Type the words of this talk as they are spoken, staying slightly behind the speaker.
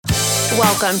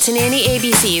Welcome to Nanny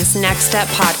ABC's Next Step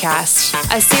podcast,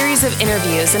 a series of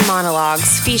interviews and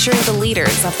monologues featuring the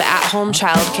leaders of the at-home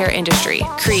childcare industry,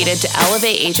 created to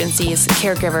elevate agencies,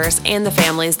 caregivers, and the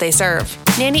families they serve.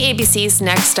 Nanny ABC's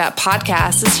Next Step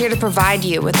podcast is here to provide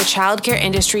you with the childcare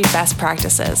industry best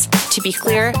practices to be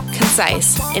clear,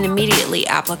 concise, and immediately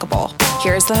applicable.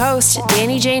 Here's the host,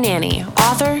 Danny J. Nanny,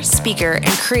 author, speaker, and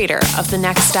creator of the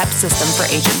Next Step system for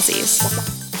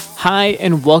agencies. Hi,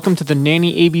 and welcome to the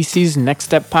Nanny ABC's Next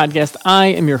Step podcast. I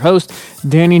am your host,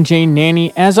 Danny J.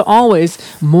 Nanny. As always,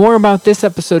 more about this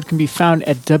episode can be found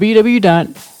at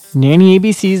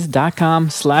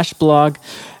www.nannyabcs.com/blog,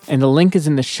 and the link is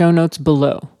in the show notes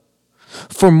below.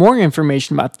 For more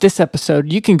information about this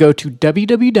episode, you can go to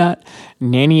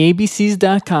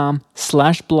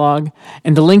www.nannyabcs.com/blog,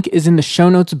 and the link is in the show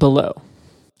notes below.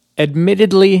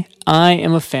 Admittedly, I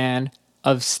am a fan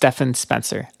of Stephan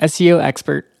Spencer, SEO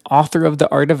expert, author of The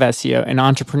Art of SEO, and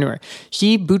entrepreneur.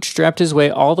 He bootstrapped his way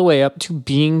all the way up to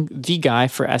being the guy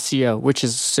for SEO, which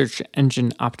is search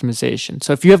engine optimization.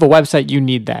 So if you have a website, you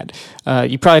need that.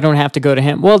 You probably don't have to go to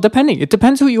him. Well, it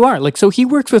depends who you are. So he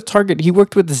works with Target. He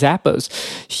worked with Zappos.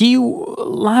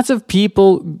 Lots of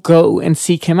people go and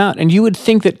seek him out. And you would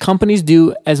think that companies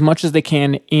do as much as they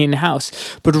can in-house.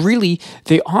 But really,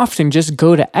 they often just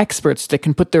go to experts that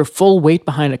can put their full weight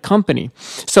behind a company.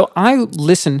 So I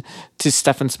listen to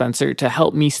Stephan Spencer to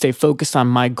help me stay focused on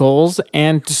my goals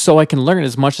and so I can learn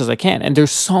as much as I can. And there's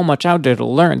so much out there to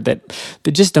learn that they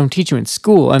just don't teach you in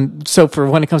school. And so for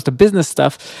when it comes to business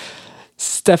stuff,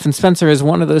 Stephan Spencer is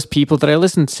one of those people that I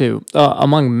listen to,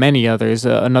 among many others.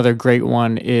 Another great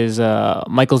one is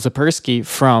Michael Zapersky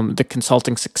from the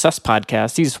Consulting Success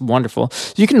podcast. He's wonderful.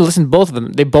 You can listen to both of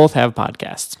them. They both have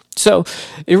podcasts. So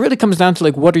it really comes down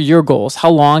to what are your goals? How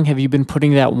long have you been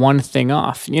putting that one thing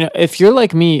off? If you're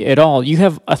like me at all, you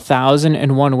have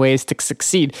 1,001 ways to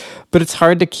succeed, but it's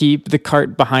hard to keep the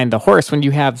cart behind the horse when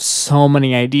you have so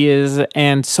many ideas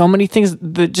and so many things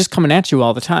that just coming at you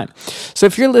all the time. So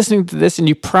if you're listening to this and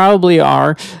you probably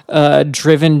are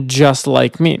driven just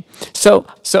like me. So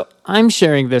I'm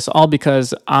sharing this all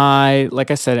because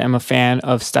like I said, am a fan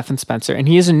of Stephan Spencer, and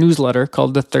he has a newsletter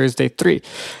called The Thursday 3.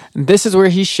 And this is where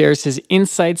he shares his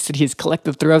insights that he's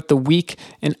collected throughout the week,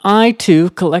 and I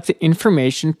too collected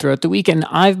information throughout the week, and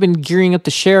I've been gearing up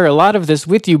to share a lot of this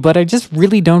with you, but I just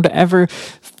really don't ever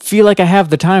feel like I have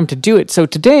the time to do it. So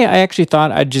today I actually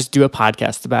thought I'd just do a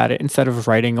podcast about it instead of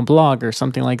writing a blog or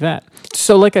something like that.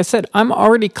 So like I said, I'm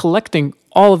already collecting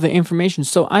all of the information,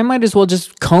 so I might as well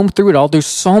just comb through it all. There's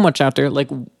so much out there,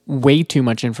 way too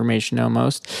much information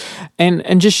almost,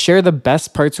 and just share the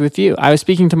best parts with you. I was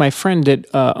speaking to my friend that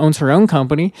owns her own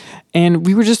company, and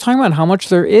we were just talking about how much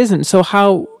there is, and so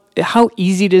how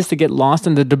easy it is to get lost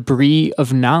in the debris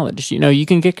of knowledge. You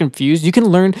can get confused. You can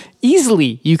learn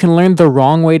easily. You can learn the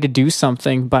wrong way to do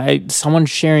something by someone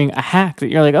sharing a hack that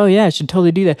you're like, oh yeah, I should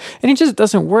totally do that. And it just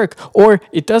doesn't work. Or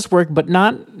it does work, but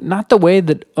not the way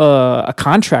that a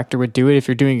contractor would do it if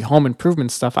you're doing home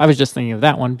improvement stuff. I was just thinking of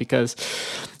that one because,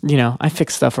 I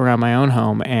fix stuff around my own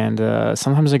home. And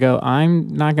sometimes I go,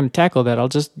 I'm not going to tackle that. I'll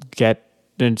just get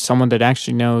someone that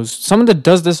actually knows, someone that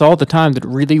does this all the time, that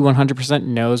really 100%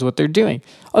 knows what they're doing.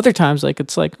 Other times,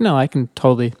 no, I can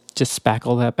totally just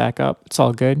spackle that back up. It's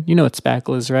all good. You know what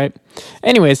spackle is, right?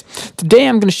 Anyways, today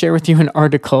I'm going to share with you an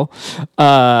article.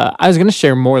 I was going to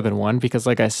share more than one because,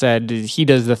 like I said, he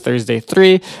does the Thursday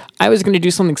 3. I was going to do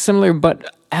something similar, but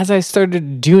as I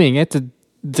started doing it,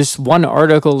 this one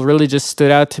article really just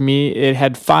stood out to me. It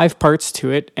had 5 parts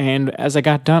to it, and as I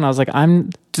got done, I was like,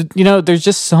 there's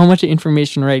just so much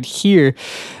information right here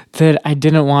that I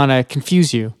didn't want to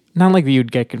confuse you. Not like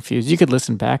you'd get confused. You could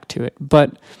listen back to it,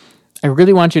 but I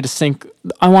really want you to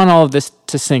I want all of this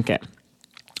to sink in.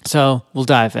 So we'll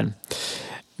dive in.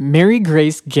 Mary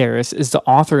Grace Garris is the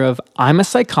author of I'm a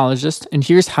Psychologist, and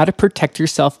here's how to protect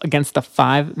yourself against the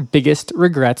 5 biggest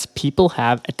regrets people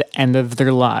have at the end of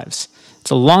their lives. It's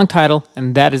a long title,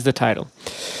 and that is the title.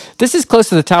 This is close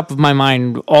to the top of my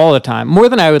mind all the time, more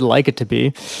than I would like it to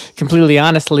be. Completely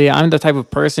honestly, I'm the type of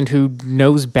person who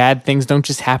knows bad things don't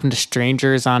just happen to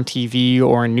strangers on TV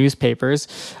or in newspapers.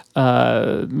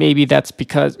 Maybe that's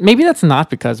not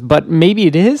because, but maybe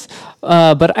it is.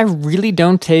 But I really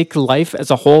don't take life as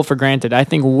a whole for granted. I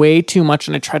think way too much,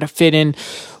 and I try to fit in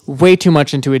way too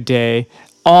much into a day.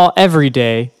 Every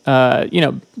day.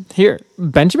 Here,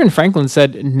 Benjamin Franklin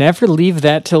said, never leave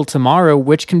that till tomorrow,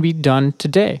 which can be done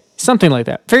today. Something like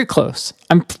that. Very close.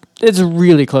 It's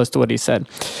really close to what he said.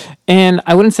 And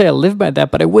I wouldn't say I live by that,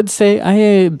 but I would say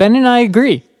Ben and I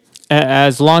agree.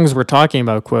 As long as we're talking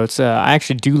about quotes, I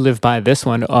actually do live by this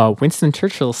one. Winston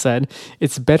Churchill said,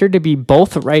 it's better to be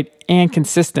both right and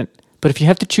consistent But if you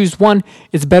have to choose one,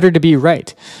 it's better to be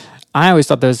right. I always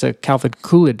thought that was a Calvin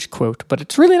Coolidge quote, but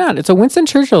it's really not. It's a Winston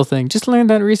Churchill thing. Just learned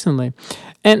that recently.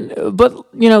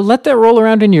 But let that roll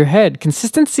around in your head.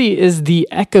 Consistency is the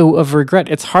echo of regret.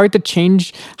 It's hard to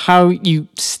change how you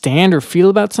stand or feel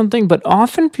about something, but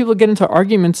often people get into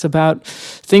arguments about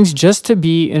things just to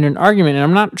be in an argument, and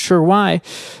I'm not sure why,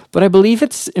 but I believe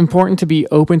it's important to be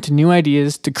open to new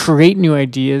ideas, to create new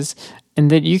ideas,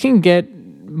 and that you can get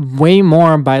way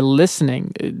more by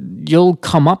listening. You'll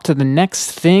come up to the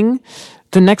next thing,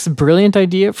 the next brilliant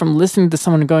idea from listening to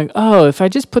someone and going, oh, if I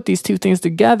just put these two things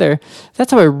together,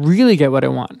 that's how I really get what I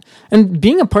want. And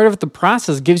being a part of the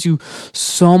process gives you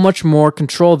so much more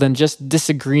control than just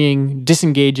disagreeing,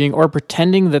 disengaging, or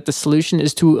pretending that the solution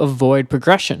is to avoid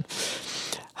progression.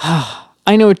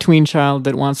 I know a tween child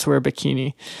that wants to wear a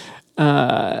bikini.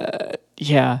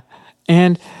 Yeah.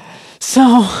 And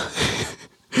so...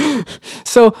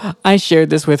 So I shared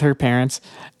this with her parents,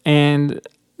 and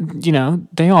they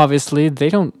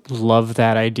don't love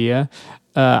that idea.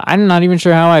 I'm not even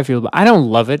sure how I feel, but I don't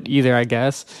love it either, I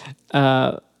guess.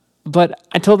 But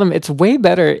I told them it's way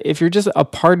better if you're just a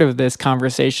part of this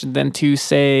conversation than to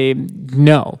say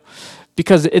no,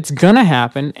 because it's gonna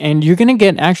happen, and you're gonna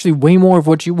get actually way more of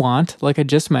what you want, like I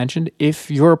just mentioned, if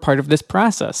you're a part of this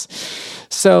process.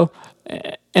 So,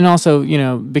 and also,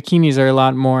 bikinis are a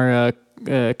lot more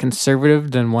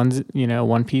conservative than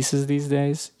one pieces these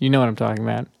days. You know what I'm talking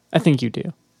about. I think you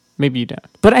do. Maybe you don't.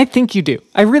 But I think you do.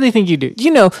 I really think you do.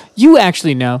 You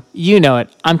actually know. You know it.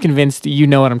 I'm convinced you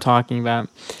know what I'm talking about.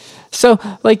 So,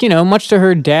 much to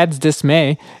her dad's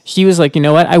dismay, he was like, you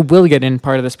know what? I will get in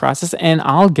part of this process, and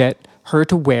I'll get her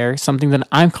to wear something that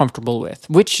I'm comfortable with,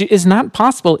 which is not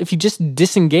possible if you just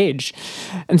disengage.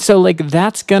 And so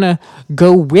that's gonna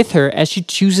go with her as she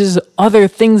chooses other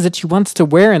things that she wants to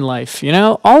wear in life,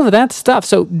 all of that stuff.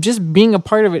 So just being a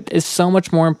part of it is so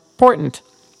much more important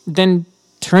than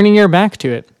turning your back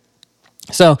to it.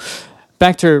 So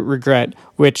back to regret,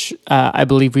 which I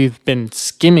believe we've been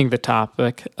skimming the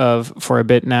topic of for a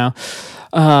bit now.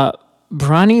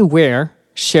 Bronnie Ware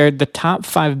shared the top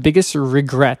 5 biggest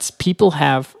regrets people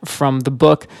have from the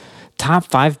book Top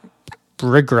 5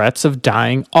 Regrets of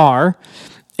Dying Are,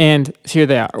 and here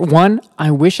they are. 1,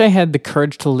 I wish I had the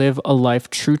courage to live a life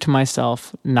true to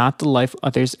myself, not the life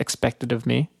others expected of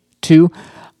me. 2,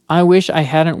 I wish I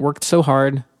hadn't worked so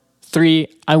hard. 3,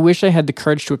 I wish I had the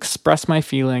courage to express my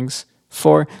feelings.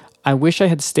 4, I wish I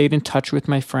had stayed in touch with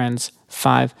my friends.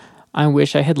 5, I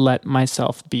wish I had let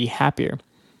myself be happier.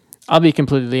 I'll be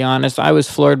completely honest, I was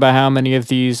floored by how many of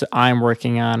these I'm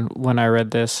working on when I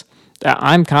read this.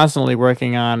 I'm constantly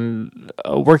working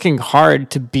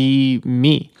hard to be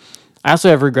me. I also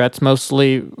have regrets,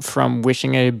 mostly from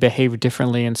wishing I behaved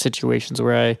differently in situations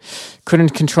where I couldn't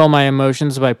control my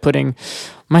emotions by putting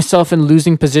myself in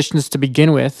losing positions to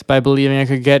begin with, by believing I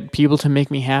could get people to make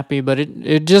me happy, but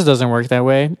it just doesn't work that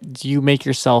way. You make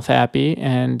yourself happy,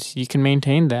 and you can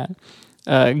maintain that.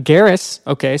 Garris,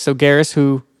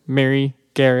 Mary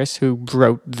Garris, who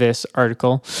wrote this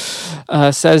article,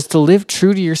 says to live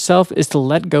true to yourself is to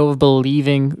let go of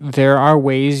believing there are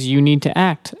ways you need to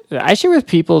act. I share with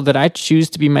people that I choose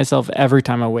to be myself every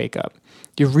time I wake up.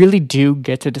 You really do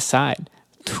get to decide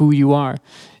who you are.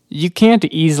 You can't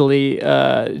easily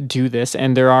do this,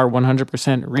 and there are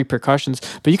 100% repercussions,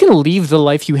 but you can leave the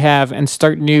life you have and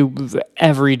start new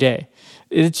every day.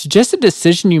 It's just a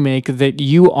decision you make that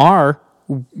you are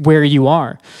where you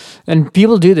are. And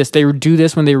people do this. They do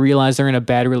this when they realize they're in a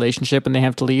bad relationship and they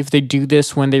have to leave. They do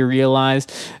this when they realize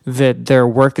that their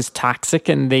work is toxic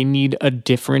and they need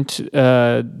they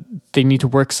need to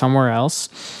work somewhere else.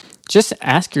 Just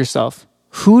ask yourself,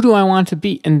 who do I want to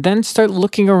be? And then start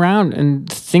looking around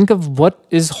and think of what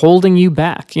is holding you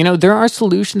back. There are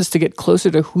solutions to get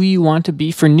closer to who you want to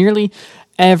be for nearly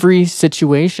every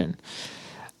situation.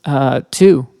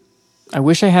 2, I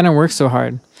wish I hadn't worked so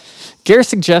hard. Garris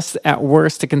suggests at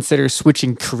worst to consider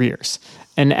switching careers,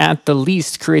 and at the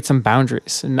least create some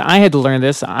boundaries. And I had to learn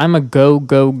this. I'm a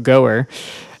goer,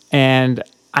 and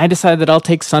I decided that I'll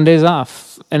take Sundays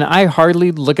off. And I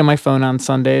hardly look at my phone on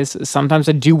Sundays. Sometimes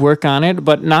I do work on it,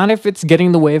 but not if it's getting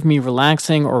in the way of me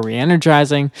relaxing or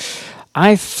re-energizing.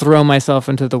 I throw myself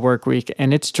into the work week,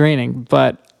 and it's draining,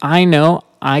 but I know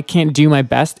I can't do my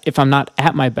best if I'm not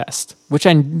at my best, which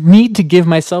I need to give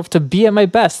myself to be at my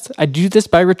best. I do this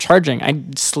by recharging. I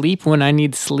sleep when I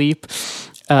need sleep.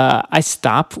 I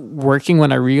stop working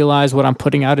when I realize what I'm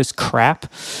putting out is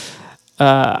crap.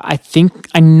 I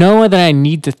know that I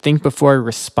need to think before I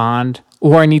respond,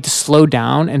 or I need to slow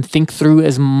down and think through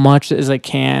as much as I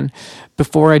can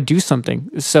before I do something.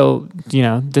 So,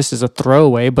 this is a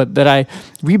throwaway, but that I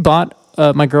rebought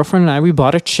my girlfriend and I, we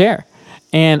bought a chair.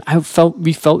 And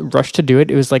we felt rushed to do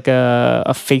it. It was like a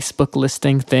Facebook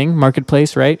listing thing,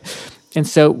 marketplace, right? And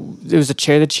so it was a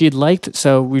chair that she had liked.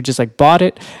 So we just like bought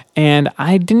it. And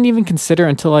I didn't even consider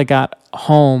until I got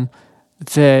home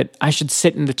that I should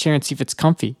sit in the chair and see if it's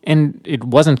comfy. And it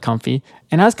wasn't comfy.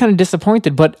 And I was kind of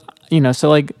disappointed. But, so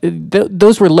like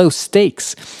those were low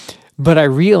stakes. But I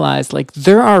realized like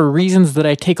there are reasons that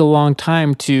I take a long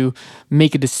time to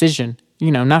make a decision.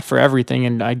 Not for everything,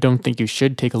 and I don't think you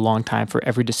should take a long time for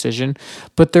every decision,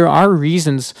 but there are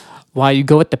reasons why you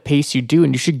go at the pace you do,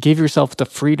 and you should give yourself the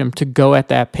freedom to go at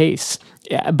that pace.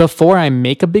 Before I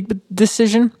make a big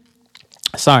decision,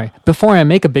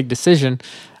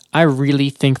 I really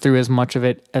think through as much of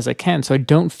it as I can, so I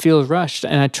don't feel rushed,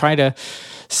 and I try to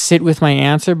sit with my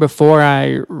answer before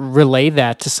I relay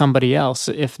that to somebody else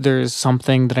if there's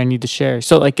something that I need to share.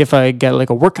 So like if I get like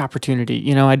a work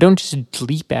opportunity, I don't just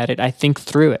leap at it. I think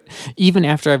through it. Even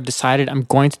after I've decided I'm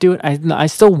going to do it, I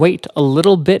still wait a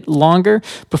little bit longer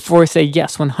before I say,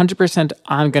 yes, 100%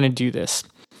 I'm going to do this.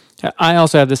 I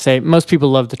also have to say, most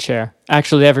people love the chair.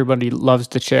 Actually, everybody loves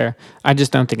the chair. I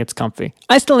just don't think it's comfy.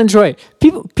 I still enjoy it.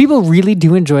 People really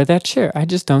do enjoy that chair. I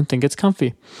just don't think it's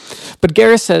comfy. But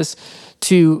Gareth says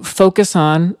to focus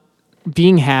on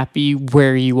being happy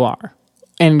where you are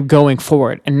and going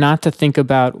forward, and not to think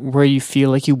about where you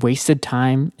feel like you wasted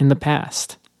time in the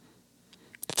past.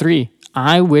 3,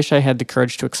 I wish I had the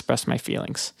courage to express my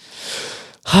feelings.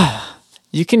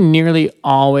 You can nearly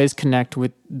always connect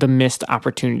with the missed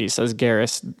opportunities, says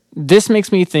Gareth. This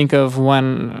makes me think of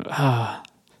when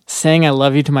saying I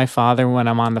love you to my father when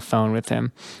I'm on the phone with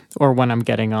him, or when I'm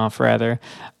getting off, rather.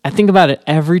 I think about it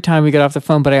every time we get off the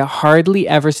phone, but I hardly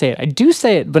ever say it. I do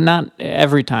say it, but not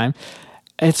every time.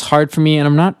 It's hard for me, and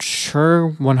I'm not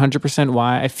sure 100%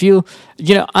 why. I feel,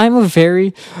 I'm a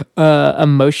very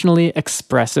emotionally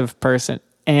expressive person,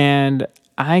 and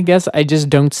I guess I just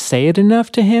don't say it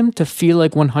enough to him to feel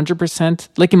like 100%,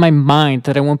 like in my mind,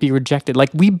 that I won't be rejected.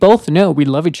 Like, we both know we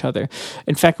love each other.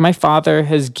 In fact, my father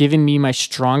has given me my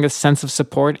strongest sense of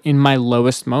support in my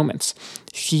lowest moments.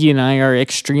 He and I are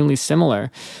extremely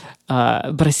similar.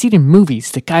 But I see it in movies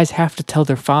that guys have to tell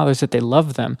their fathers that they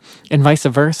love them, and vice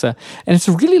versa. And it's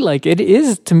really like, it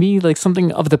is to me like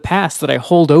something of the past that I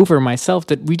hold over myself,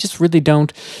 that we just really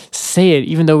don't say it,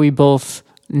 even though we both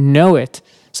know it.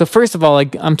 So first of all,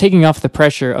 like, I'm taking off the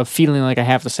pressure of feeling like I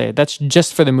have to say it. That's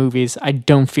just for the movies. I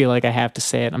don't feel like I have to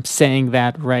say it. I'm saying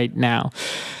that right now.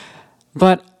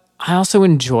 But I also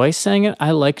enjoy saying it.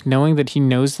 I like knowing that he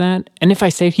knows that. And if I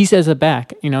say it, he says it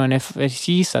back, and if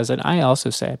he says it, I also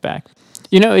say it back.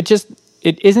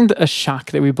 It isn't a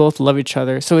shock that we both love each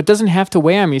other, so it doesn't have to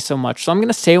weigh on me so much. So I'm going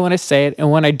to say it when I say it,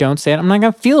 and when I don't say it, I'm not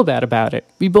going to feel bad about it.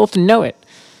 We both know it.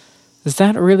 Is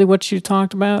that really what you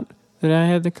talked about? That I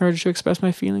had the courage to express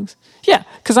my feelings? Yeah,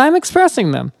 because I'm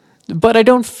expressing them. But I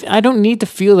don't need to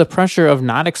feel the pressure of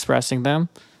not expressing them.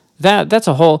 That's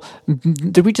a whole...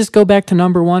 Did we just go back to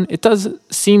number 1? It does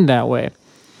seem that way.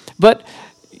 But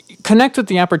connect with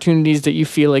the opportunities that you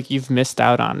feel like you've missed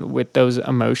out on with those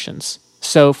emotions.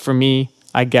 So for me,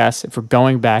 I guess, if we're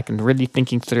going back and really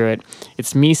thinking through it,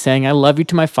 it's me saying I love you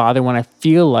to my father when I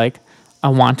feel like I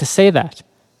want to say that.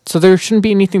 So there shouldn't be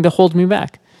anything to hold me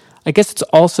back. I guess it's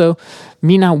also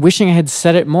me not wishing I had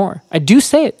said it more. I do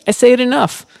say it. I say it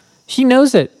enough. He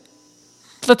knows it.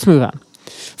 Let's move on.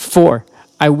 4,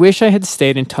 I wish I had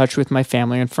stayed in touch with my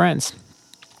family and friends.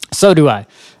 So do I.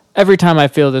 Every time I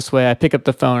feel this way, I pick up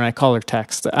the phone and I call or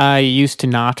text. I used to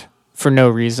not, for no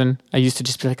reason. I used to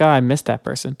just be like, I missed that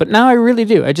person. But now I really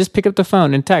do. I just pick up the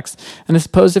phone and text. And I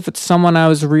suppose if it's someone I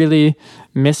was really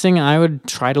missing, I would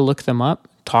try to look them up,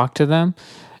 talk to them.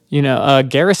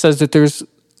 Gareth says that there's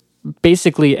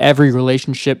basically every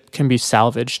relationship can be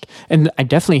salvaged. And I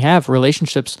definitely have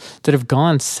relationships that have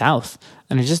gone south,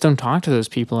 and I just don't talk to those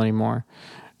people anymore.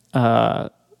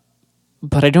 But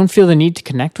I don't feel the need to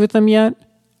connect with them yet.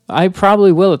 I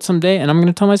probably will at some day, and I'm going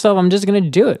to tell myself I'm just going to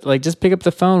do it. Like, just pick up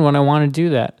the phone when I want to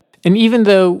do that. And even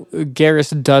though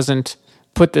Gareth doesn't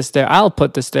put this there, I'll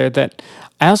put this there, that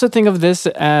I also think of this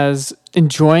as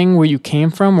enjoying where you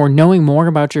came from or knowing more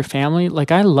about your family. Like,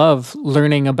 I love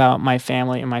learning about my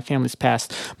family and my family's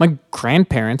past. My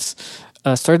grandparents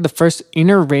started the first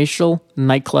interracial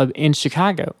nightclub in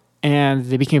Chicago, and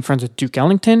they became friends with Duke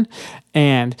Ellington.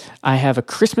 And I have a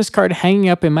Christmas card hanging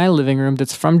up in my living room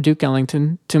that's from Duke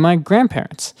Ellington to my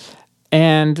grandparents.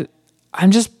 And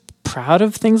I'm just proud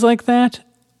of things like that.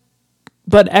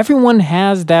 But everyone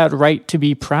has that right to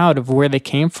be proud of where they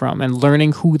came from and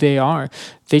learning who they are.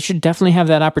 They should definitely have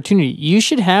that opportunity. You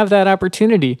should have that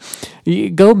opportunity.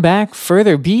 Go back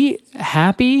further. Be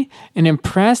happy and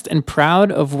impressed and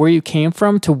proud of where you came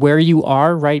from to where you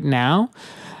are right now.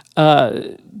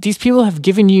 These people have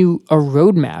given you a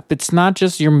roadmap. It's not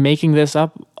just you're making this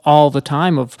up all the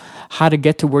time of how to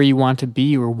get to where you want to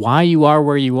be or why you are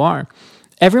where you are.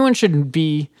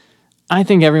 I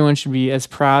think everyone should be as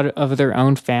proud of their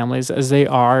own families as they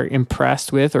are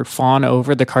impressed with or fawn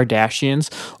over the Kardashians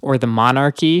or the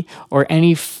monarchy or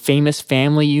any famous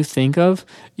family you think of.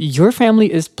 Your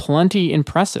family is plenty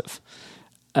impressive.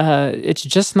 It's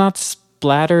just not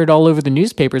splattered all over the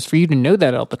newspapers for you to know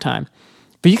that all the time.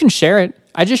 But you can share it.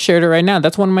 I just shared it right now.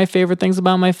 That's one of my favorite things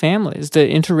about my family is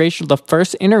the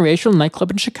first interracial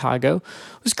nightclub in Chicago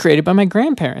was created by my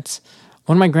grandparents.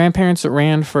 One of my grandparents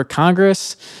ran for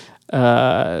Congress.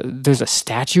 There's a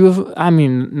statue of,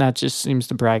 that just seems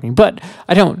to bragging, but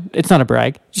it's not a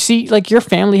brag. You see, like your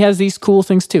family has these cool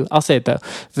things too. I'll say it though,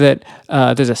 that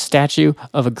there's a statue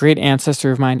of a great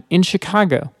ancestor of mine in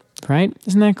Chicago, right?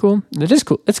 Isn't that cool? That is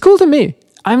cool. It's cool to me.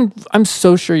 I'm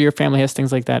so sure your family has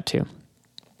things like that too.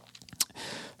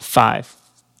 5,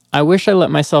 I wish I let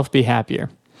myself be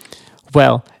happier.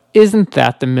 Well, isn't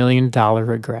that the $1 million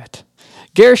regret?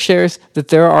 Gare shares that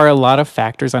there are a lot of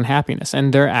factors on happiness,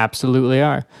 and there absolutely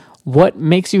are. What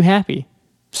makes you happy?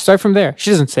 Start from there. She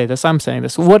doesn't say this, I'm saying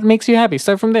this. What makes you happy?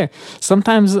 Start from there.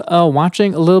 Sometimes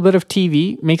watching a little bit of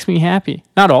TV makes me happy.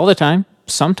 Not all the time,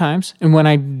 sometimes. And when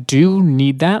I do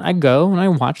need that, I go and I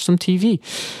watch some TV.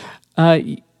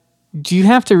 Do you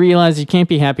have to realize you can't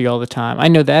be happy all the time? I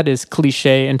know that is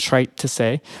cliche and trite to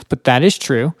say, but that is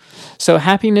true. So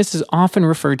happiness is often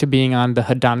referred to being on the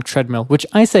hedonic treadmill, which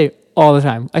I say all the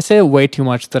time. I say it way too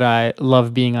much that I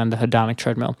love being on the hedonic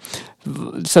treadmill.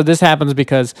 So this happens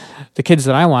because the kids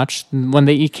that I watch, when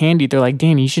they eat candy, they're like,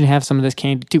 Danny, you should have some of this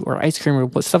candy too, or ice cream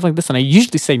or stuff like this. And I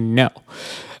usually say no.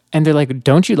 And they're like,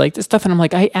 don't you like this stuff? And I'm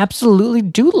like, I absolutely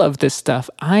do love this stuff.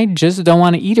 I just don't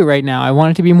want to eat it right now. I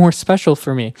want it to be more special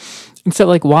for me. And so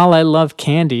like, while I love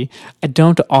candy, I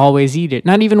don't always eat it.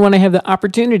 Not even when I have the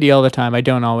opportunity all the time, I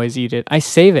don't always eat it. I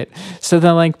save it so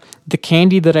that like the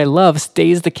candy that I love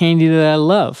stays the candy that I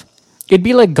love. It'd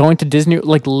be like going to Disney,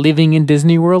 like living in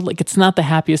Disney World. Like it's not the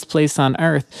happiest place on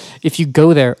earth if you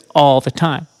go there all the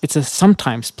time. It's a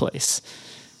sometimes place.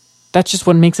 That's just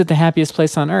what makes it the happiest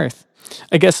place on earth.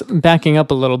 I guess backing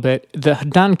up a little bit, the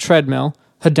hedonic treadmill,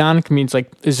 hedonic means like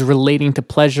is relating to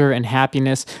pleasure and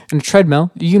happiness. And a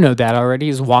treadmill, you know that already,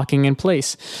 is walking in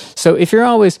place. So if you're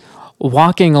always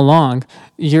walking along,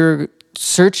 you're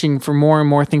searching for more and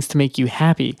more things to make you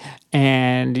happy.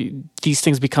 And these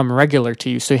things become regular to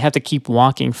you. So you have to keep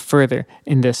walking further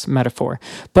in this metaphor.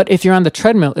 But if you're on the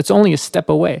treadmill, it's only a step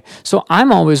away. So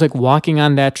I'm always like walking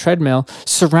on that treadmill,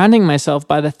 surrounding myself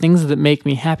by the things that make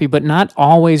me happy, but not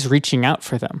always reaching out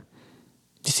for them.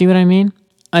 Do you see what I mean?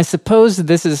 I suppose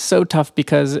this is so tough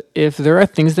because if there are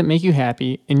things that make you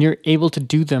happy and you're able to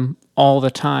do them all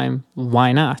the time,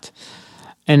 why not?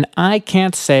 And I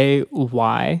can't say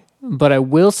why, but I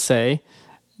will say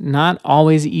not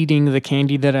always eating the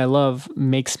candy that I love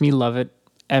makes me love it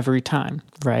every time,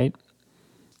 right?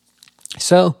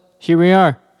 So here we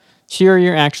are. Here are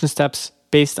your action steps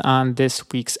based on this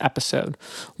week's episode.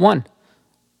 1,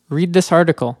 read this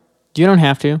article. You don't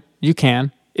have to. You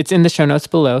can. It's in the show notes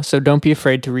below, so don't be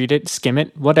afraid to read it, skim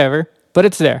it, whatever, but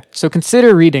it's there. So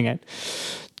consider reading it.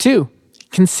 2,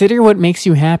 consider what makes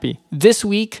you happy. This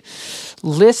week,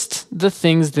 list the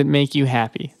things that make you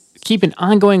happy. Keep an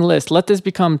ongoing list. Let this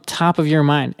become top of your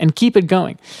mind and keep it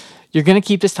going. You're going to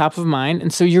keep this top of mind,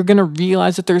 and so you're going to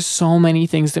realize that there's so many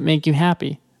things that make you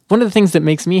happy. One of the things that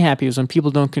makes me happy is when people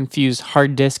don't confuse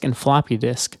hard disk and floppy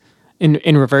disk.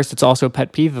 In reverse, it's also a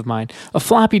pet peeve of mine. A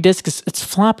floppy disk, it's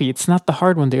floppy. It's not the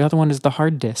hard one. The other one is the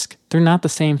hard disk. They're not the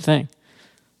same thing.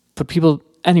 But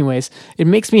anyways, it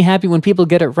makes me happy when people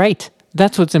get it right.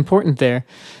 That's what's important there.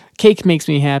 Cake makes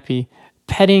me happy.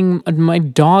 Petting my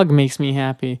dog makes me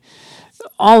happy.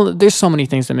 There's so many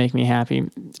things that make me happy,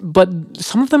 but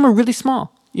some of them are really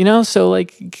small, so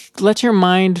like let your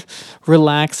mind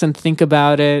relax and think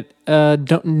about it.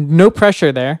 No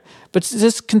pressure there, but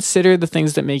just consider the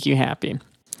things that make you happy.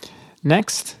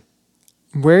 Next,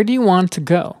 where do you want to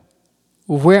go?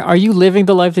 Where are you living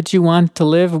the life that you want to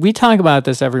live? We talk about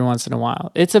this every once in a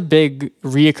while. It's a big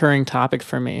reoccurring topic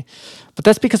for me, but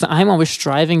that's because I'm always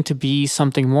striving to be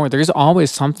something more. There's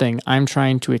always something I'm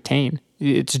trying to attain.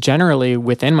 It's generally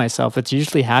within myself. It's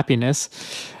usually happiness,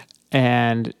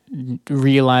 and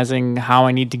realizing how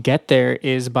I need to get there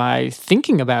is by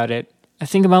thinking about it I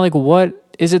think about like, what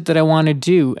is it that I want to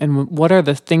do? And what are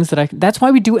the things that's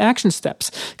why we do action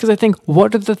steps. Because I think,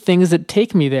 what are the things that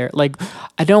take me there? Like,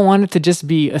 I don't want it to just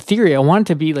be a theory. I want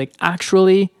it to be like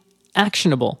actually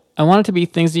actionable. I want it to be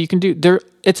things that you can do.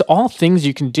 It's all things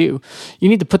you can do. You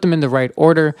need to put them in the right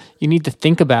order. You need to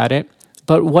think about it.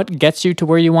 But what gets you to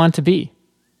where you want to be?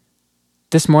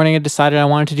 This morning I decided I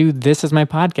wanted to do this as my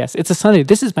podcast. It's a Sunday.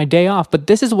 This is my day off, but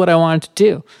this is what I wanted to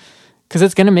do because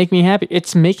it's going to make me happy.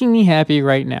 It's making me happy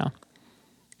right now.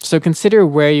 So consider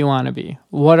where you want to be.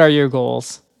 What are your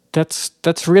goals? That's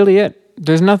really it.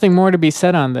 There's nothing more to be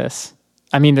said on this.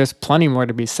 I mean, there's plenty more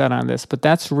to be said on this, but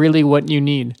that's really what you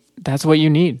need. That's what you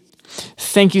need.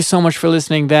 Thank you so much for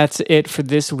listening. That's it for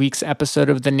this week's episode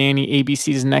of the Nanny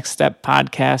ABC's Next Step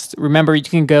podcast. Remember, you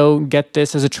can go get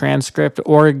this as a transcript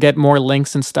or get more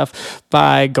links and stuff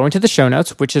by going to the show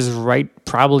notes, which is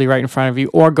probably right in front of you,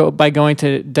 or by going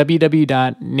to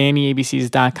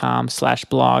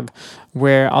www.nannyabcs.com/blog,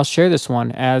 where I'll share this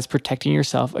one as protecting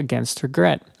yourself against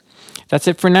regret. That's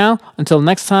it for now. Until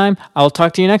next time, I'll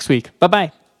talk to you next week.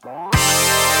 Bye-bye.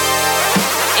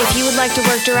 If you would like to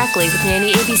work directly with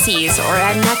Nanny ABCs or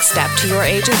add Next Step to your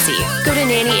agency, go to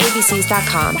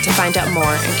nannyabcs.com to find out more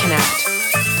and connect.